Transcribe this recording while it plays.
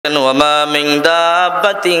وما من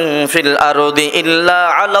دابة في الأرض إلا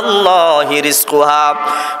على الله رزقها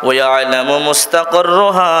ويعلم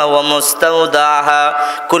مستقرها ومستودعها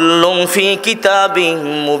كل في كتاب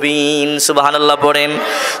مبين سبحان الله পড়েন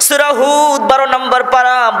সূরা হুদ 12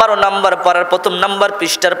 নম্বর পারার প্রথম নম্বর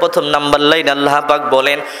পৃষ্ঠার প্রথম নম্বর লাইন আল্লাহ পাক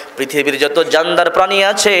বলেন পৃথিবীর যত জানদার প্রাণী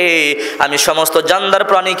আছে আমি সমস্ত জানদার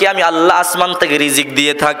প্রাণীকে আমি আল্লাহ আসমান থেকে রিজিক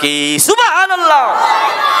দিয়ে থাকি সুবহানাল্লাহ।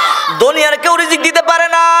 দুনিয়ার কেউ রিজিক দিতে পারে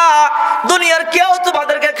না, দুনিয়ার কেউ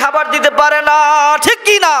তোমাদেরকে খাবার দিতে পারে না, ঠিক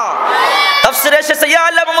কি না? তাফসীরে এসেছে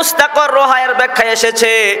ইয়ালামু মুস্তাকাররুহা, এর ব্যাখ্যা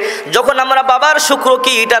এসেছে যখন আমরা বাবার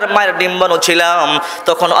শুক্রকীট আর মায়ের ডিম্বাণু ছিলাম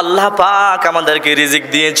তখন আল্লাহ পাক আমাদেরকে রিজিক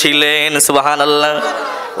দিয়েছিলেন সুবহানাল্লাহ।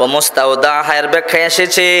 ও মুস্তাওদাহা, এর ব্যাখ্যা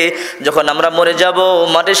এসেছে যখন আমরা মরে যাব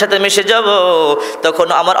মাটির সাথে মিশে যাব তখন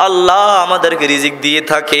আমার আল্লাহ আমাদেরকে রিজিক দিয়ে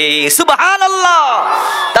থাকে সুবহানাল্লাহ।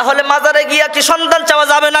 তাহলে মাজারে গিয়া কি সন্তান চাওয়া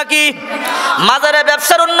যাবে নাকি? মাজারে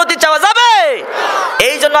ব্যবসার উন্নতি চাওয়া যাবে?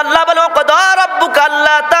 এই জন্য আল্লাহ বলেন ওয়াকাদা রাব্বুকা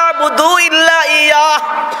আল্লা তা'বুদু ইল্লা ইয়াহ,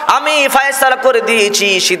 আমি ফয়সালা করে দিয়েছি,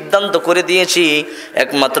 সিদ্ধান্ত করে দিয়েছি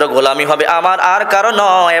একমাত্র গোলামি হবে আমার, আর কারো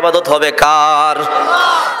নয়, ইবাদত হবে কার?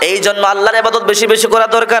 এই জন্য আল্লাহর ইবাদত বেশি বেশি করা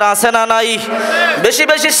দরকার আছে না নাই? বেশি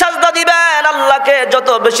বেশি সাজদা দিবেন আল্লাহকে, যত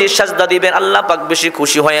বেশি সাজদা দিবেন আল্লাহ পাক বেশি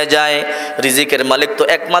খুশি হয়ে যায়। রিজিকের মালিক তো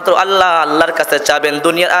একমাত্র আল্লাহ, আল্লাহর কাছে চাবেন,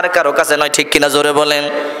 দুনিয়ার আর কারো কাছে নয়, ঠিক কিনা জোরে বলেন।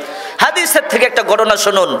 হাদিসের থেকে একটা ঘটনা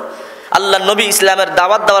শুনুন। আল্লাহ নবী ইসলামের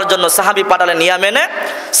দাওয়াত দেওয়ার জন্য সাহাবী পাঠালেন ইয়ামেনে।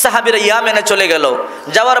 সাহাবীরা ইয়ামেনে চলে গেল,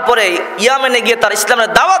 যাওয়ার পরে ইয়ামেনে গিয়ে তার ইসলামের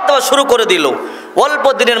দাওয়াত দেওয়া শুরু করে দিল। অল্প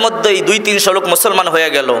দিনের মধ্যেই 200-300 লোক মুসলমান হয়ে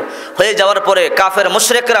গেল। হয়ে যাওয়ার পরে কাফের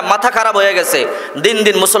মুশরিকরা মাথা খারাপ হয়ে গেছে, দিন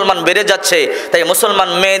দিন মুসলমান বেড়ে যাচ্ছে, তাই মুসলমান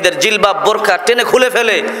মেয়েদের জিলবাব বোরকা টেনে খুলে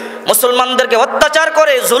ফেলে মুসলমানদেরকে অত্যাচার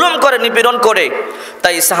করে, জুলুম করে, নিপীড়ন করে।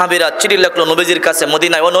 তাই সাহাবীরা চিঠি লিখলো নবীজির কাছে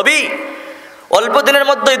মদিনায়, ও নবী, অল্প দিনের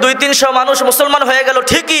মধ্যেই 200-300 মানুষ মুসলমান হয়ে গেল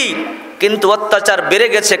ঠিকই, কিন্তু অত্যাচার বেড়ে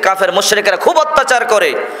গেছে, কাফের মুশরিকরা খুব অত্যাচার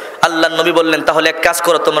করে। আল্লাহর নবী বললেন তাহলে এক কাজ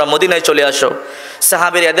করো, তোমরা মদিনায় চলে আসো।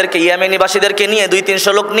 সাহাবীরা এদেরকে ইয়ামেনিবাসীদেরকে নিয়ে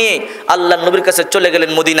 200-300 লোক নিয়ে আল্লাহর নবীর কাছে চলে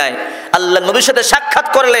গেলেন মদিনায়। আল্লাহর নবীর সাথে সাক্ষাৎ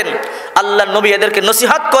করলেন। আল্লাহর নবী এদেরকে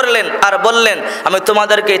নসিহত করলেন আর বললেন আমি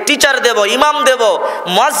তোমাদেরকে টিচার দেব, ইমাম দেব,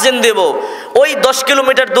 মুয়াজ্জিন দেব। ওই 10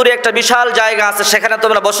 কিলোমিটার দূরে একটা বিশাল জায়গা আছে, সেখানে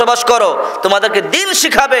তোমরা বসবাস করো, তোমাদেরকে দিন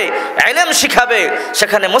শিখাবে, ইলম শিখাবে,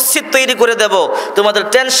 সেখানে মসজিদ তৈরি করে দেব, তোমাদের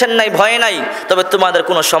টেনশন নাই, ভয় নাই, তবে তোমাদের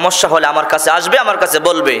কোনো সমস্যা হলে আমার কাছে আসবে, আমার কাছে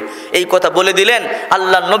বলবে। এই কথা বলে দিলেন।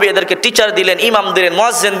 আল্লাহর নবী এদেরকে টিচার দিলেন, ইমাম দিলেন,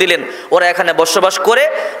 মুয়াজ্জিন দিলেন। ওরা এখানে বসবাস করে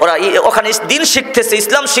ওরা ওখানে দিন শিখতেছে,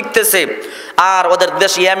 ইসলাম শিখতেছে। আর ওদের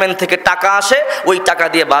দেশ ইয়েমেন থেকে টাকা আসে, ওই টাকা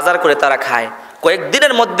দিয়ে বাজার করে তারা খায়।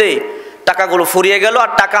 কয়েকদিনের মধ্যে টাকাগুলো ফুরিয়ে গেল,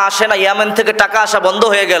 আর টাকা আসে না, ইয়েমেন থেকে টাকা আসা বন্ধ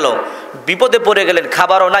হয়ে গেল। বিপদে পড়ে গেলেন,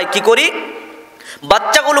 খাবারও নাই, কি করি?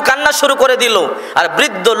 বাচ্চাগুলো কান্না শুরু করে দিল, আর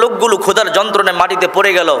বৃদ্ধ লোকগুলো ক্ষুধার যন্ত্রণায় মাটিতে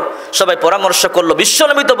পড়ে গেল। সবাই পরামর্শ করলো,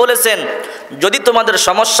 বিশ্বনবী তো বলেছেন যদি তোমাদের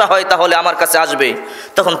সমস্যা হয় তাহলে আমার কাছে আসবে।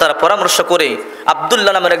 তখন তারা পরামর্শ করে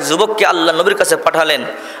আব্দুল্লাহ নামের এক যুবককে আল্লাহ নবীর কাছে পাঠালেন।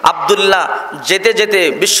 আব্দুল্লাহ যেতে যেতে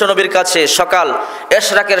বিশ্বনবীর কাছে, সকাল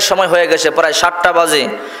এশরাকের সময় হয়ে গেছে, প্রায় 7টা বাজে।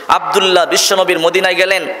 আব্দুল্লাহ বিশ্বনবীর মদিনায়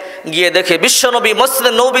গেলেন, গিয়ে দেখে বিশ্বনবী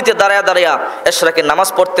মসজিদে নববীতে দাঁড়ায়া দাঁড়ায়া এশরাকের নামাজ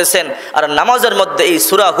পড়তেছেন, আর নামাজের মধ্যে এই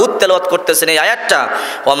সূরা হুদ তেলাওয়াত করতেছেন। এই আয়াতটা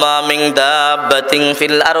ওয়ামা মিন দাব্বাতিন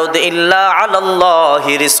ফিল আরদি ইল্লা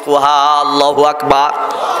আলাল্লাহি রিজকুহা, আল্লাহু আকবার।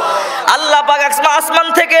 আল্লাহ পাক আসমান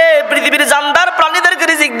থেকে পৃথিবীর জানদার প্রাণীদেরকে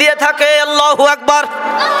রিজিক দিয়ে থাকে, আল্লাহু আকবার।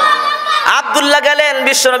 আব্দুল্লাহ গেলেন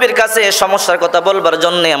বিশ্বনবীর কাছে সমস্যার কথা বলবার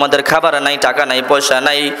জন্য। আমাদের খাবার নাই, টাকা নাই, পয়সা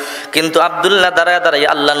নাই, কিন্তু আব্দুল্লাহ দাঁড়ায় দাঁড়ায়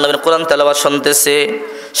আল্লাহর নবীর কোরআন তেলাওয়াত শুনতেছে।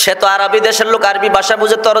 সে তো আরবি দেশের লোক, আরবি ভাষা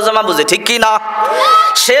বুঝে, তরজমা বুঝে, ঠিক কি না?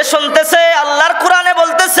 সে শুনতেছে আল্লাহর কোরআনে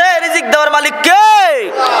বলতেছে রিজিক দেওয়ার মালিক কে?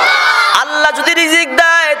 আল্লাহ যদি রিজিক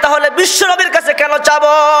দেয় তাহলে বিশ্বনবীর কাছে কেন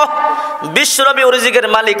চাবো? বিশ্বনবী রিজিকের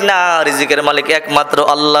মালিক না, রিজিকের মালিক একমাত্র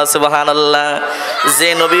আল্লাহ সুবহানাল্লাহ। যে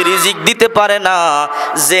নবী রিজিক দিতে পারে না,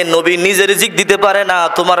 যে নবী নিজে রিজিক দিতে পারে না,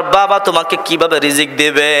 তোমার বাবা তোমাকে কিভাবে রিজিক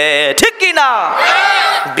দেবে, ঠিক কি না?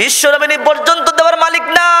 বিশ্বনবী পর্যন্ত দেওয়ার মালিক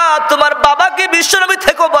না, তোমার বাবাকে বিশ্বনবী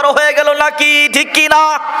থেকেও বড় হয়ে গেল নাকি, ঠিক কি না?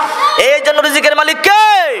 এই জন্য রিজিকের মালিক কে?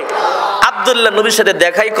 আব্দুল্লাহ নবীর সাথে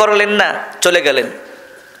দেখাই করলেন না, চলে গেলেন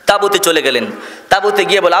তাবুতে, চলে গেলেন। তাবুতে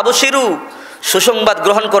গিয়ে বলে আবশিরু, সুসংবাদ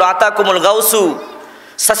গ্রহণ করো, আতাকুমুল গাউসু,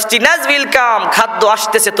 সাস্টেনেন্স উইল কাম, খাদ্য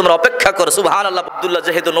আসতেছে, তোমরা অপেক্ষা করো। সুবহানাল্লাহ। আব্দুল্লাহ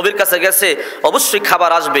যেহেতু নবীর কাছে গেছে অবশ্যই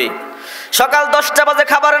খাবার আসবে। সকাল 10টা বাজে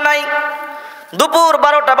খাবার নাই, দুপুর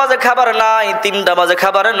 12টা বাজে খাবার নাই, 3টা বাজে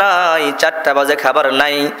খাবার নাই, 4টা বাজে খাবার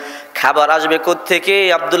নাই। খাবার আসবে কোত্থেকে?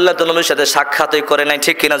 আব্দুল্লাহ তো নবীর সাথে সাক্ষাৎই করে নাই,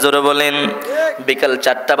 ঠিক কিনা জোরে বলেন। বিকাল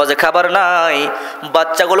 4টা বাজে খাবার নাই,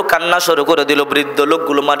 বাচ্চাগুলো কান্না শুরু করে দিল, বৃদ্ধ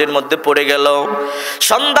লোকগুলো মাটির মধ্যে পড়ে গেল।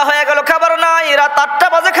 সন্ধ্যা হয়ে গেল, খাবার নাই। রাত 8টা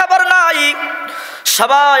বাজে খাবার নাই।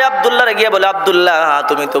 সবাই আব্দুল্লাহরে গিয়ে বলে, আব্দুল্লাহ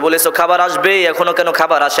তুমি তো বলেছো খাবার আসবে, এখনো কেন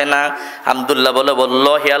খাবার আসে না? আব্দুল্লাহ বলল,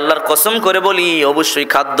 হে আল্লাহর কসম করে বলি অবশ্যই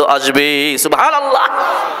খাদ্য আসবে। সুবহানাল্লাহ।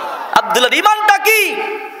 আব্দুল্লাহর ঈমানটা কি?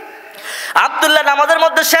 আব্দুল্লাহ নামাজের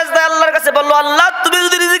মধ্যে সেজদায় আল্লাহর কাছে বলল, আল্লাহ তুমি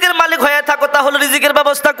যদি রিজিকের মালিক হয়ে থাকো তাহলে রিজিকের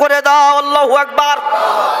ব্যবস্থা করে দাও। আল্লাহু আকবার।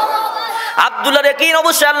 আব্দুল্লাহর ইয়াকিন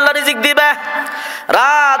অবশ্যই আল্লাহ রিজিক দিবে।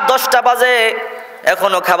 রাত 10টা বাজে,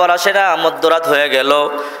 এখনো খাবার আসে না। মধ্যরাত হয়ে গেল।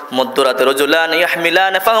 মধ্যরাতে রজুলান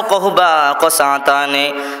ইয়াহমিলান ফাওকাহুবা কসাতানে,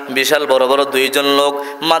 বিশাল বড় বড় দুইজন লোক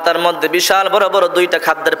মাথার মধ্যে বিশাল বড় বড় 2টা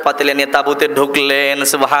খাদ্যের পাতিলে নিয়ে তাঁবুতে ঢুকলেন।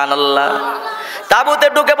 সুবহানাল্লাহ। তাঁবুতে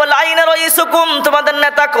ঢুকে বলল, আইনা রাইসুকুম, তোমাদের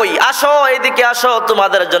নেতা কই? আসো, এদিকে আসো,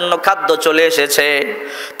 তোমাদের জন্য খাদ্য চলে এসেছে।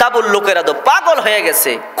 তাঁবুর লোকেরা তো পাগল হয়ে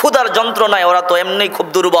গেছে, ক্ষুধার যন্ত্রণায় ওরা তো এমনি খুব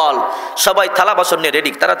দুর্বল। সবাই থালা বাসন নিয়ে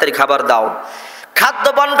রেডি, তাড়াতাড়ি খাবার দাও। খাদ্য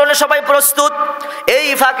বন্টনে সবাই প্রস্তুত। এই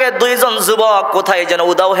ফাঁকে 2জন যুবক কোথায় যেন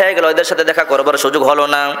উদাও হয়ে গেল, এদের সাথে দেখা করবার সুযোগ হলো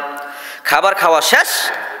না। খাবার খাওয়া শেষ,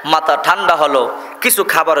 মাথা ঠান্ডা হলো, কিছু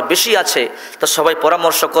খাবার বেশি আছে। তো সবাই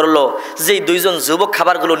পরামর্শ করলো, যে 2জন যুবক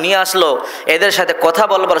খাবারগুলো নিয়ে আসলো, এদের সাথে কথা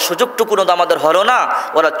বলবার সুযোগটুকুনো তো আমাদের হলো না,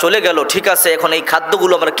 ওরা চলে গেল। ঠিক আছে, এখন এই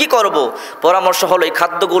খাদ্যগুলো আমরা কি করব? পরামর্শ হলো, এই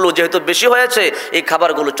খাদ্যগুলো যেহেতু বেশি হয়েছে, এই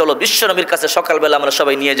খাবারগুলো চলো বিশ্বনবীর কাছে সকালবেলা আমরা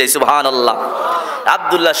সবাই নিয়ে যাই। সুবহানাল্লাহ।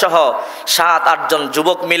 আব্দুল্লাহ সহ 7-8 জন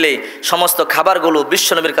যুবক মিলে সমস্ত খাবারগুলো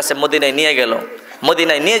বিশ্বনবীর কাছে মদিনায় নিয়ে গেল।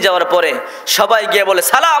 মদিনায় নিয়ে যাওয়ার পরে সবাই গিয়ে বলে,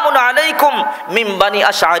 সালামুন আলাইকুম মিন বানি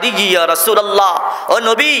আশআরি ইয়া রাসূলুল্লাহ, ও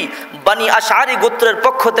নবী বানি আশআরি গোত্রের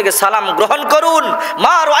পক্ষ থেকে সালাম গ্রহণ করুন।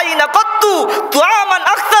 মা রাইনা কত্তু তুআমান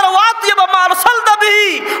আকতার ওয়া আতিয়াবা মা আরসালতা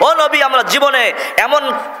বিহি, ও নবী আমরা জীবনে এমন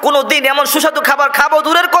কোন দিন এমন সুস্বাদু খাবার খাবো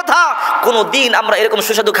দূরের কথা, কোন দিন আমরা এরকম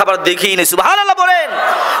সুস্বাদু খাবার দেখিনি। সুবহানাল্লাহ বলেন।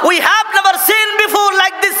 We have never seen before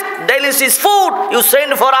like this delicious food you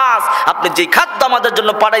send for us, আপনি যে খাদ্য আমাদের জন্য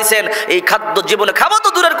পাঠাইছেন এই খাদ্য জীবনে খাবো তো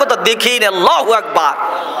দূরের কথা দেখিনি। আল্লাহু আকবার।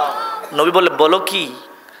 নবী বলে, বলো কি,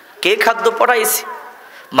 কে খাদ্য পাঠাইছে?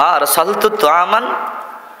 মা আরসালতু তুআমান,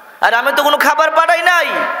 আর আমি তো কোনো খাবার পাঠাই নাই।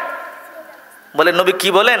 বলে, নবী কি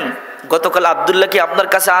বলেন? গতকাল আব্দুল্লাহ কি আপনার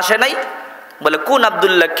কাছে আসে নাই? বলে, কোন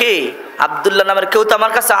আব্দুল্লাহ? কে? আব্দুল্লাহ নামের কেউ তো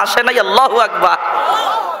আমার কাছে আসে নাই। আল্লাহু আকবার।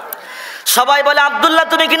 সবাই বলে, আব্দুল্লাহ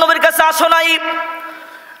তুমি কি নবীর কাছে আসো নাই?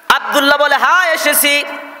 আব্দুল্লাহ বলে, হ্যাঁ এসেছি।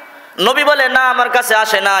 নবী বলে, না আমার কাছে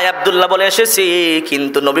আসে নাই। আব্দুল্লাহ বলে, এসেছি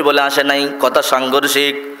কিন্তু নবী বলে আসে নাই। কথা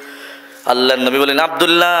সাংঘর্ষিক। আল্লাহ নবী বলেন,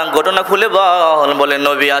 আব্দুল্লাহ ঘটনা খুলে বল। বলে,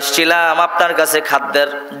 নবী আসছিলাম আপনার কাছে খাদ্যের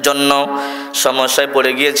জন্য, সমস্যায়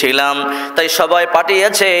পড়ে গিয়েছিলাম, তাই সবাই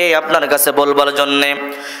পাঠিয়েছে আপনার কাছে বলবার জন্যে।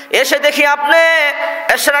 এসে দেখি আপনি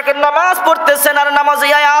এশরাকের নামাজ পড়তেছেন আর নামাজে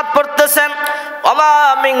আয়াত পড়তেছেন, ওমা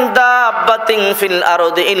মিন দাব্বাতিন ফিল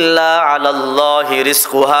আরদি ইল্লা আলাল্লাহি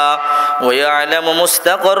রিজকুহা ওয়া ইয়ালামু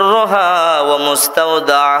মুস্তাকাররাহা ওয়া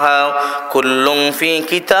মুস্তাওদাহা কুল্লুন ফি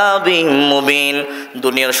কিতাবিন মুবিন।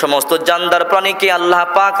 দুনিয়ার সমস্ত জানদার প্রাণীকে আল্লাহ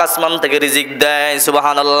পাক আসমান থেকে রিজিক দেয়।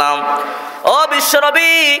 সুবহানাল্লাহ। ও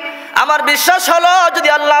বিশ্বনবী, আমার বিশ্বাস হলো যদি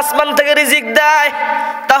আল্লাহ আসমান থেকে রিজিক দেয়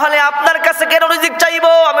তাহলে আপনার কাছে কেন রিজিক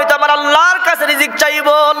চাইবো? আমি তো আমার আল্লাহর কাছে রিজিক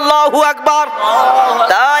চাইবো। আল্লাহু আকবার।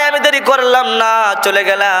 তাই আমি দেরি করলাম না, চলে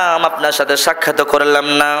গেলাম, আপনার সাথে সাক্ষাৎ করলাম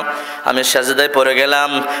না। আমি সাজদায় পড়ে গেলাম,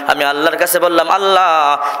 আমি আল্লাহর কাছে বললাম, আল্লাহ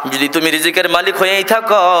যদি তুমি রিজিকের মালিক হয়েই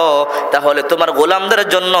থাকো তাহলে তোমার গোলামদের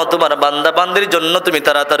জন্য, তোমার বান্দা বান্দির জন্য তুমি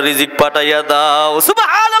তাড়াতাড়ি রিজিক পাঠাইয়া দাও।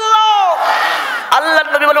 সুবহানাল্লাহ। আল্লাহর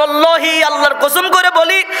নবী বলে, আল্লাহি আল্লাহর কসম করে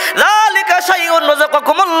বলি, যালিকা শাইউন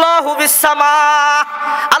রাযাকাকুমুল্লাহু বিস-সামা,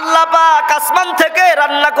 আল্লাহ পাক আসমান থেকে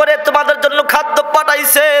রান্না করে তোমাদের জন্য খাদ্য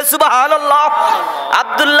পাঠাইছে। সুবহানাল্লাহ।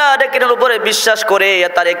 আব্দুল্লাহ ইয়াকিনের উপরে বিশ্বাস করে,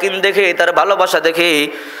 তার ইয়াকিন দেখে, তার ভালোবাসা দেখে,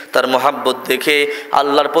 তার মহব্বত দেখে,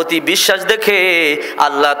 আল্লাহর প্রতি বিশ্বাস দেখে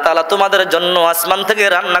আল্লাহ তাআলা তোমাদের জন্য আসমান থেকে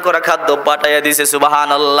রান্না করা খাদ্য পাঠাইয়া দিয়েছে।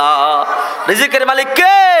 সুবহানাল্লাহ। রিজিকের মালিক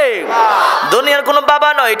কে? দুনিয়ার কোনো বাবা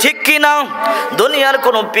নয়, ঠিক কি না? দুনিয়ার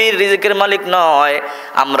কোনো পীর রিজিকের মালিক নয়।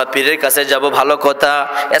 আমরা পীরের কাছে যাব ভালো কথা,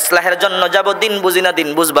 ইসলাহের জন্য যাব, দিন বুঝি না দিন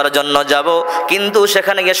বুঝবার জন্য যাব, কিন্তু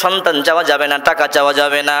সেখানে গিয়ে সন্তান চাওয়া যাবে না, টাকা চাওয়া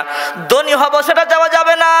যাবে না, ধনী হব সেটা চাওয়া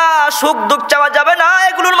যাবে না, সুখ দুঃখ চাওয়া যাবে না।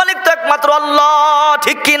 এগুলোর মালিক তো একমাত্র আল্লাহ,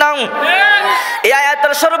 ঠিক কি না? এই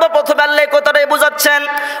আয়াতের সর্বপ্রথম আল্লাহ কথাটাই বুঝাচ্ছেন,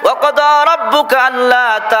 ওয়াকাদা রাব্বুকা আল্লা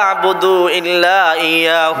তা'বুদু ইল্লা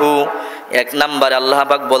ইয়াহু। এক নাম্বার আল্লাহ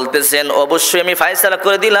পাক বলতেছেন, অবশ্যই আমি ফয়সালা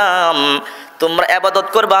করে দিলাম তোমরা ইবাদত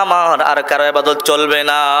করবে আমার, আর কারো ইবাদত চলবে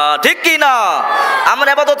না, ঠিক কি না? আমরা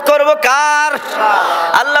ইবাদত করব কার?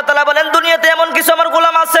 আল্লাহ তাআলা বলেন দুনিয়াতে এমন কিছু আমার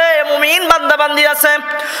গোলাম আছে, মুমিন বান্দা বান্দি আছে,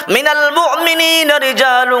 মিনাল মুমিনিনা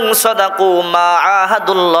রিজালুন সাদাকু মা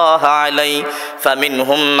আহাদুল্লাহ আলাই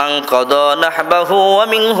ফামিনহুম মান কাদা নাহবাহু ওয়া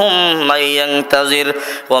মিনহুম মান ইয়ানতাজির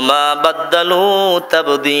ওয়া মা বাদদালু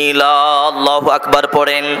তাবদীলা। আল্লাহু আকবার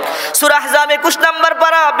পড়েন। সূরা আহজাব 21 নম্বর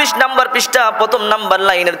পারা 20 নম্বর পৃষ্ঠা প্রথম নম্বর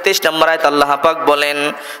লাইনের 23 নম্বর আয়াত আল্লাহ পাক বলেন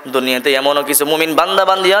দুনিয়াতে এমনও কিছু মুমিন বান্দা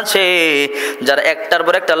বান্দি আছে যারা একটার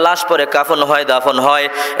পর একটা লাশ পরে কাফন হয়, দাফন হয়,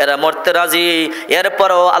 এরা মরতে রাজি,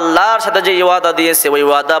 এরপরও আল্লাহর সাথে যে ওয়াদা দিয়েছে ওই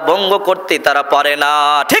ওয়াদা ভঙ্গ করতে তারা পারে না,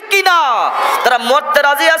 ঠিক কি না? তারা মরতে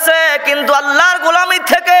রাজি আছে কিন্তু আল্লাহর গোলামি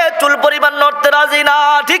থেকে চুল পরিমাণ নড়তে রাজি না,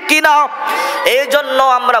 ঠিক কি না? এই জন্য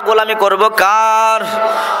আমরা গোলামি করব কার?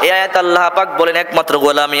 এই আয়াত আল্লাহ পাক বলেন একমাত্র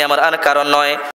গোলামি আমার, আর কারণ নয়।